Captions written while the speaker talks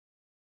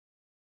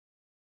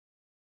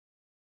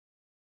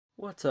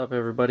What's up,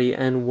 everybody,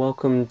 and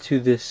welcome to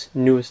this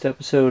newest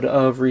episode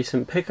of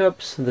Recent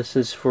Pickups. This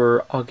is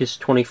for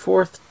August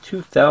 24th,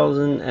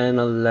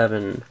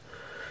 2011.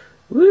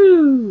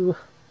 Woo!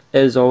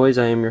 As always,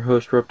 I am your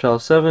host,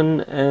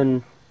 Reptile7,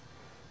 and,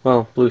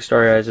 well, Blue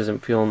Starry Eyes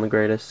isn't feeling the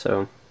greatest,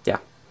 so, yeah.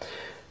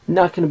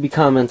 Not going to be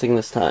commenting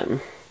this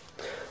time.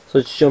 So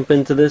let's jump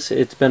into this.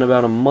 It's been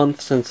about a month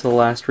since the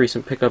last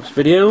Recent Pickups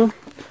video.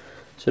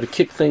 So to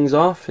kick things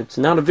off, it's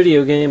not a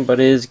video game,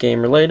 but it is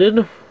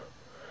game-related.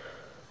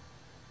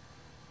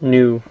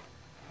 New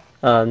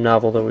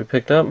novel that we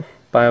picked up,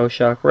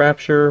 BioShock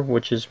Rapture,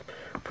 which is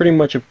pretty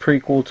much a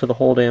prequel to the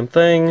whole damn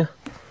thing.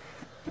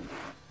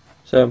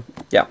 So,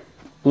 yeah.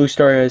 Blue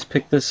Starry Eyes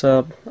picked this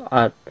up.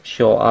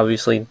 She'll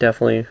obviously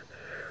definitely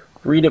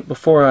read it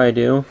before I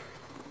do.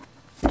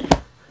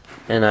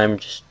 And I'm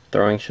just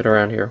throwing shit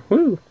around here.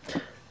 Woo!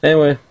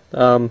 Anyway,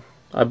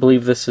 I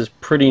believe this is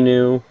pretty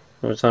new.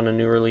 It was on a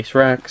new release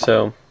rack,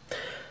 so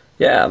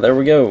yeah, there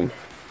we go.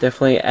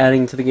 Definitely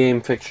adding to the game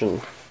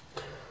fiction.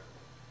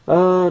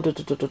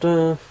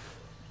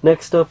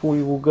 Next up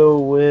we will go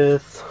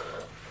with,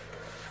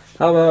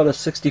 how about a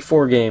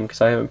 64 game, because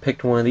I haven't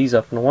picked one of these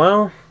up in a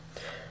while.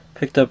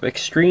 Picked up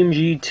Extreme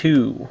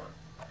G2,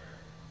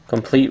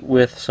 complete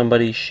with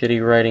somebody's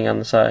shitty writing on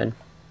the side.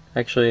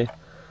 Actually,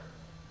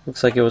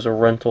 looks like it was a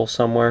rental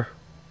somewhere.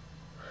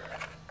 I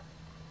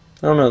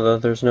don't know though,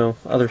 there's no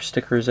other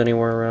stickers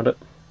anywhere around it.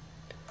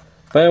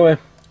 But anyway,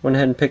 went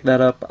ahead and picked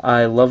that up.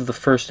 I love the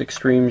first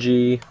Extreme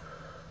G.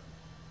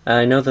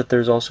 I know that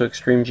there's also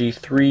Extreme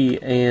G3,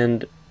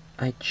 and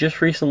I just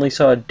recently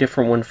saw a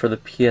different one for the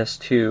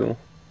PS2,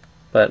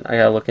 but I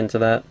gotta look into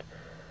that.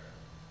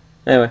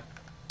 Anyway,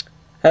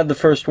 had the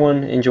first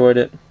one, enjoyed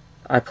it.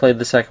 I played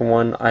the second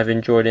one, I've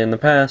enjoyed it in the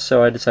past,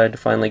 so I decided to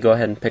finally go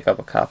ahead and pick up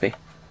a copy.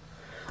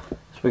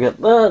 So we got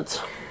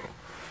that.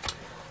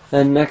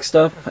 And next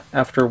up,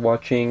 after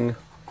watching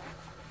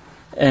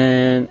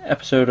an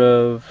episode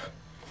of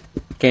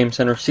Game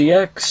Center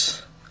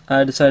CX,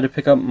 I decided to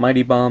pick up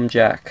Mighty Bomb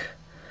Jack.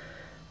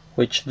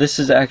 Which, this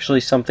is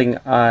actually something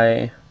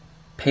I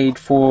paid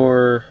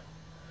for,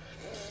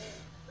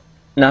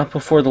 not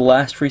before the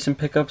last recent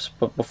pickups,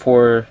 but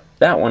before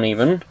that one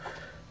even.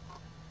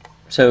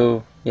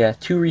 So, yeah,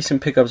 2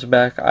 recent pickups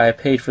back, I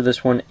paid for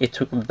this one. It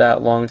took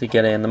that long to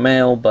get it in the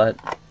mail, but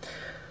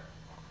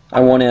I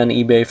won it on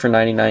eBay for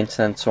 99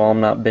 cents, so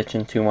I'm not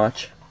bitching too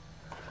much.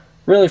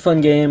 Really fun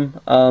game.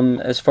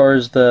 As far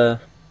as the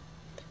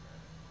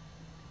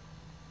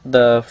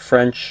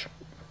French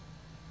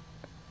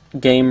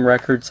game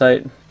record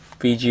site,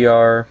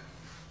 VGR-FR.com.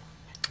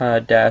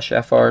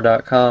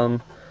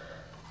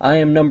 I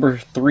am number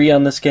 3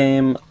 on this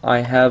game. I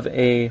have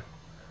a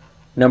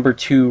number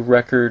 2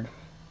 record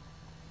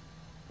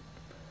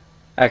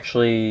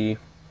actually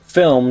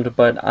filmed,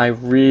 but I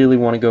really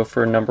want to go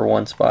for a number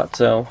 1 spot,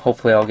 so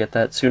hopefully I'll get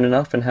that soon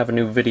enough and have a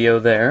new video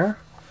there.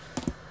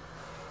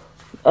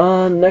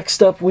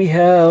 Next up we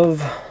have,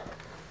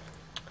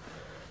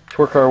 to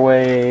work our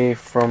way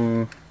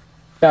from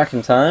back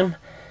in time,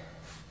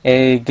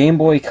 a Game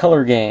Boy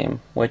Color game,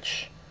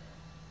 which,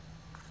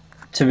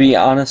 to be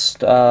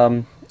honest,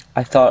 I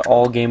thought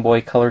all Game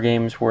Boy Color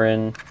games were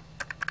in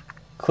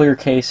clear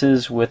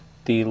cases with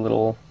the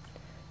little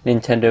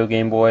Nintendo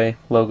Game Boy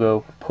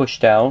logo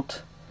pushed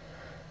out.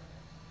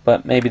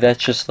 But maybe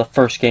that's just the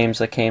first games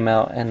that came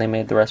out and they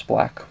made the rest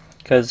black.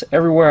 Because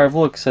everywhere I've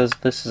looked says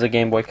this is a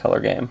Game Boy Color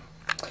game.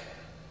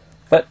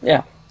 But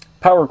yeah,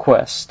 Power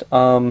Quest.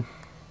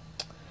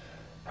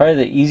 Probably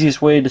the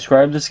easiest way to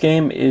describe this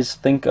game is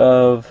think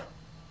of,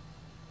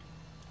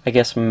 I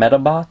guess,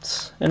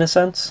 Metabots, in a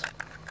sense.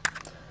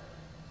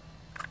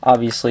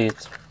 Obviously,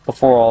 it's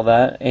before all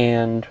that,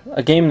 and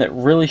a game that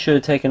really should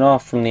have taken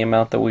off from the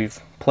amount that we've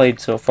played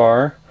so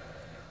far.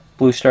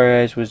 Blue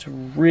Starry Eyes was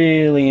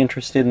really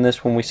interested in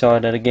this when we saw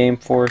it at a Game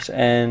Force,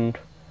 and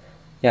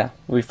yeah,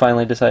 we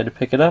finally decided to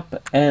pick it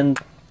up, and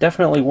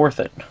definitely worth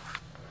it.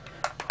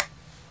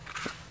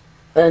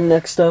 And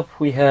next up,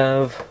 we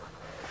have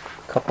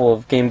couple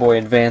of Game Boy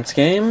Advance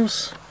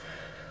games.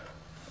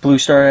 Blue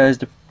Starry Eyes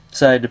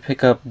decided to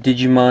pick up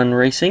Digimon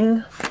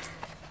Racing.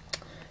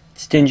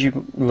 It's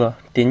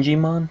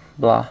Digimon?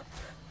 Blah.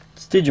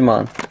 It's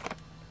Digimon.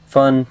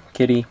 Fun,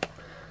 kitty.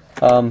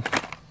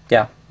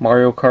 Yeah,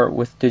 Mario Kart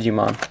with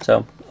Digimon.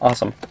 So,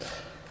 awesome.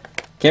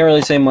 Can't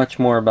really say much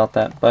more about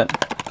that, but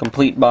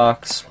complete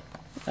box.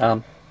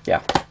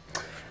 Yeah.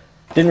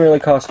 Didn't really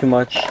cost too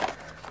much.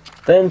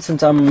 Then,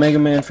 since I'm a Mega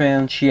Man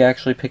fan, she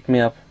actually picked me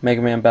up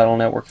Mega Man Battle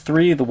Network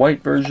 3, the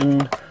white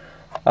version.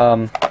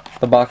 The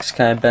box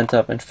kind of bent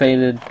up and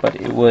faded, but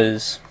it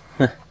was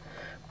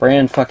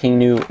brand fucking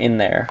new in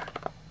there.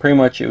 Pretty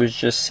much it was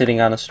just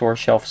sitting on a store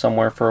shelf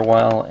somewhere for a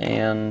while,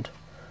 and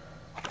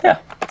yeah,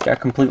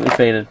 got completely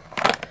faded.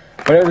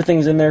 But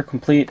everything's in there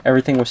complete,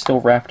 everything was still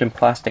wrapped in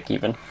plastic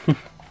even.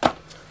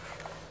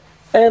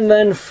 And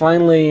then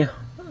finally,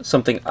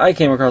 something I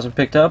came across and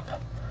picked up.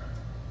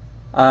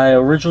 I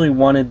originally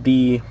wanted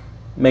the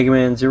Mega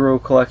Man Zero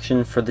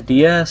collection for the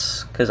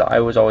DS, because I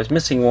was always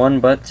missing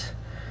one, but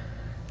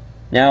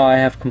now I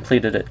have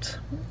completed it.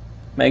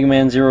 Mega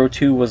Man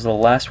 02 was the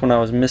last one I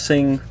was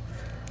missing.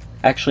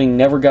 Actually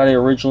never got it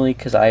originally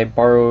because I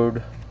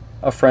borrowed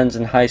a friend's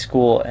in high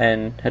school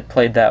and had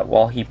played that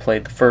while he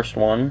played the first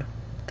one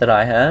that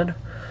I had.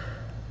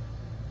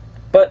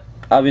 But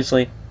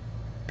obviously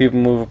people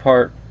move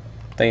apart,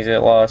 things get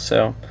lost,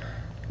 so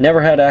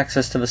never had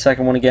access to the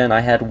second one again.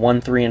 I had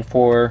 1, 3, and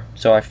 4,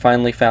 so I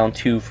finally found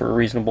 2 for a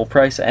reasonable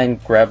price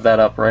and grabbed that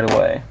up right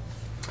away.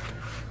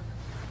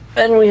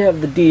 And we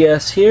have the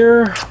DS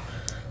here.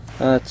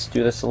 Let's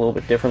do this a little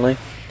bit differently.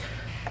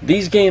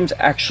 These games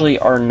actually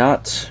are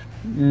not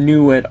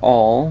new at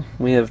all.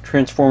 We have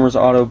Transformers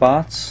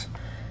Autobots,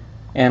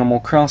 Animal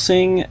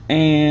Crossing,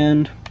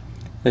 and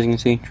as you can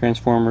see,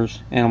 Transformers,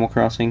 Animal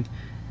Crossing,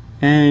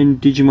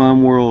 and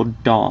Digimon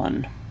World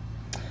Dawn.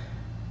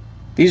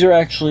 These are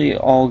actually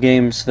all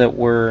games that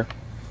were,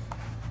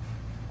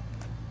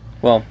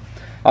 well,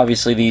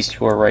 obviously these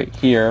two are right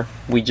here.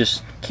 We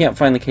just can't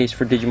find the case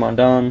for Digimon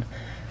Dawn.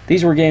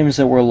 These were games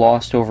that were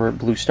lost over at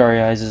Blue Starry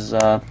Eyes'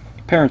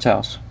 parents'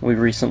 house. We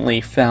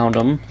recently found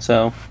them,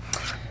 so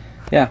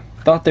yeah,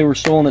 thought they were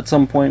stolen at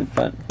some point,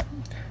 but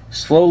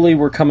slowly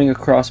we're coming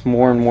across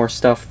more and more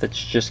stuff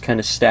that's just kind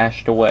of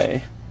stashed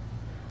away.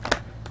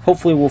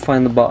 Hopefully we'll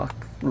find the box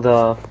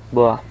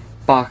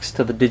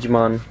to the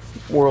Digimon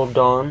World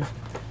Dawn.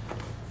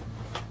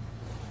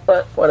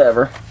 But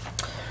whatever.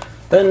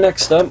 Then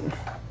next up,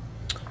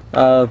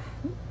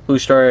 Blue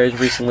Starry Eyes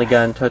recently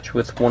got in touch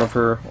with one of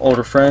her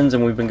older friends,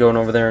 and we've been going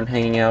over there and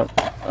hanging out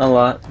a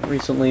lot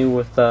recently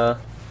with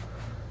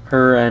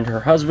her and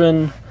her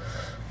husband.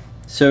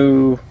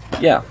 So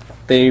yeah,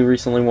 they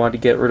recently wanted to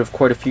get rid of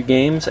quite a few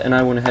games, and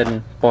I went ahead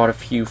and bought a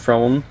few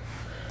from them,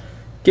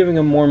 giving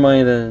them more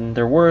money than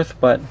they're worth,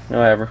 but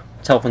whatever,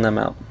 it's helping them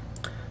out.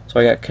 So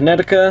I got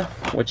Kinetica,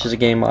 which is a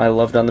game I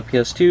loved on the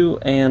PS2,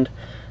 and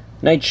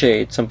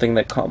Nightshade, something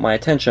that caught my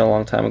attention a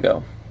long time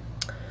ago.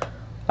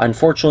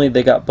 Unfortunately,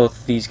 they got both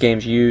of these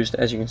games used,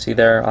 as you can see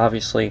there,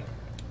 obviously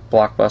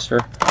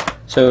Blockbuster.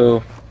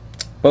 So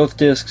both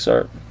discs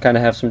kind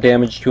of have some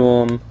damage to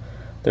them.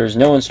 There's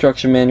no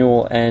instruction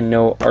manual and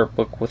no art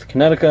book with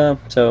Kinetica,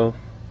 so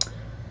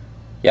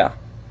yeah,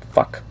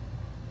 fuck.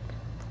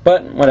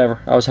 But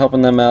whatever, I was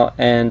helping them out,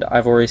 and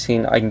I've already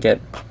seen I can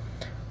get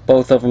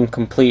both of them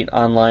complete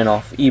online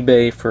off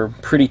eBay for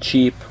pretty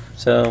cheap,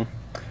 so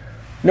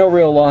no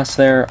real loss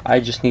there. I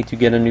just need to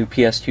get a new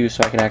PS2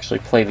 so I can actually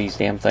play these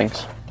damn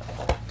things.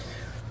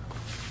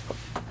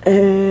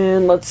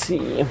 And let's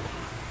see.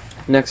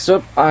 Next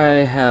up, I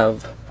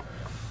have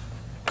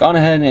gone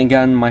ahead and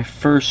gotten my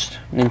first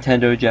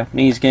Nintendo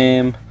Japanese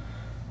game,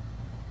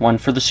 one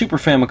for the Super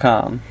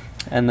Famicom,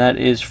 and that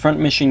is Front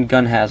Mission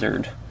Gun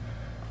Hazard.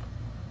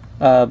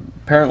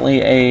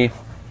 Apparently a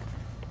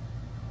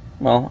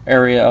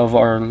area of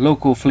our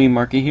local flea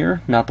market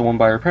here, not the one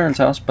by our parents'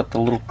 house, but the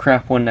little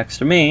crap one next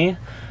to me,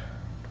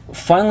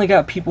 finally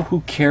got people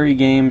who carry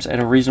games at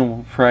a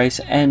reasonable price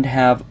and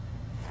have,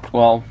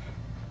 well,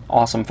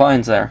 awesome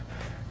finds there.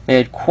 They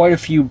had quite a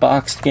few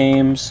boxed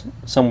games,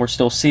 some were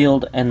still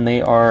sealed, and they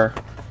are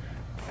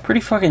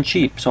pretty fucking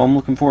cheap, so I'm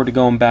looking forward to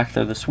going back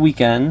there this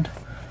weekend.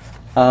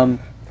 Only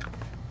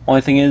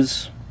thing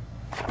is,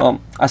 well,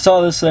 I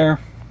saw this there,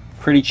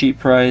 pretty cheap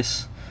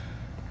price,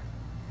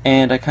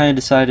 and I kind of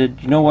decided,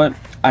 you know what,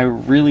 I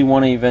really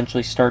want to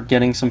eventually start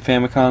getting some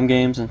Famicom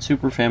games and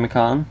Super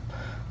Famicom,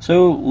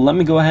 so let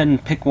me go ahead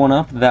and pick one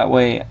up. That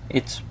way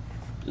it's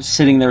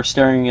sitting there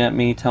staring at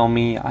me, telling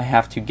me I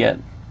have to get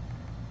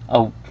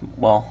a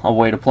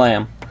way to play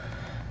them.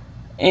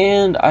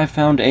 And I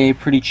found a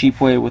pretty cheap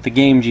way with the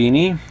Game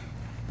Genie,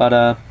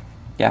 but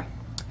yeah,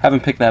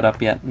 haven't picked that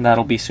up yet, and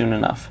that'll be soon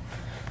enough.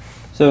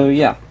 So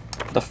yeah,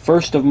 the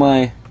first of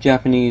my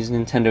Japanese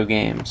Nintendo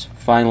games,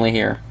 finally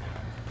here.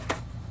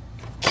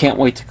 Can't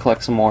wait to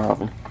collect some more of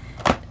them,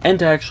 and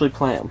to actually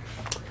play them.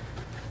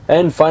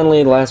 And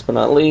finally, last but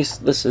not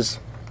least, this is,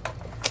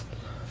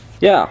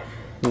 yeah,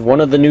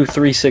 one of the new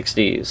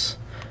 360s.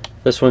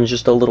 This one's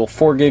just a little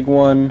 4 gig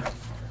one.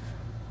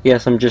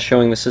 Yes, I'm just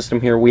showing the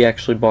system here. We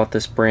actually bought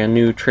this brand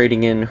new,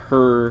 trading in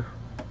her,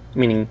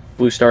 meaning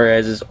Blue Starry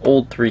Eyes'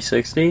 old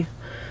 360.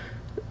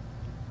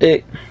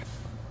 It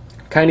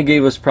kind of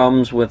gave us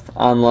problems with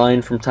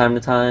online from time to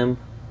time.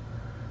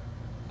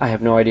 I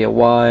have no idea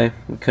why.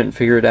 We couldn't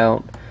figure it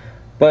out.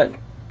 But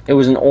it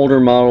was an older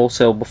model,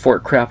 so before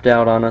it crapped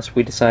out on us,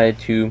 we decided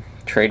to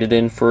trade it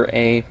in for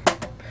a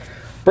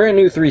brand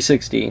new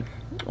 360.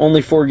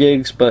 Only 4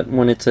 gigs, but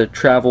when it's a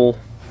travel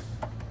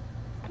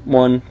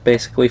one,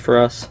 basically for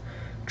us,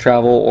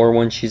 travel or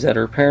when she's at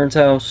her parents'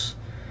 house,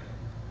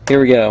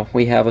 here we go.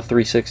 We have a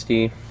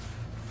 360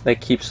 that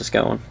keeps us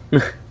going.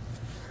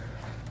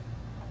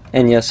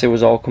 And yes, it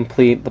was all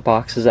complete. The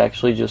box is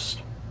actually just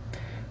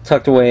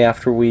tucked away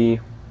after we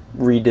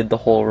redid the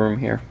whole room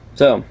here.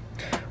 So,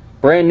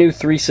 brand new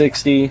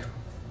 360,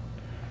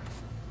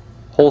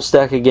 whole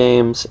stack of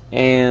games,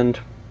 and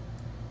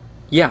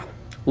yeah,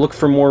 look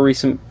for more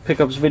recent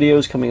pickups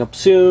videos coming up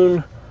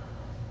soon.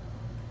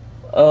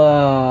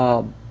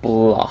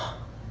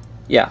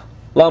 Yeah,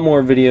 a lot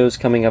more videos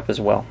coming up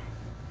as well.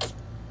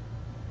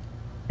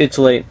 It's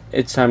late.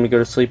 It's time to go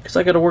to sleep because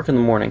I got to work in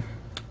the morning.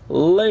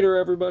 Later,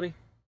 everybody.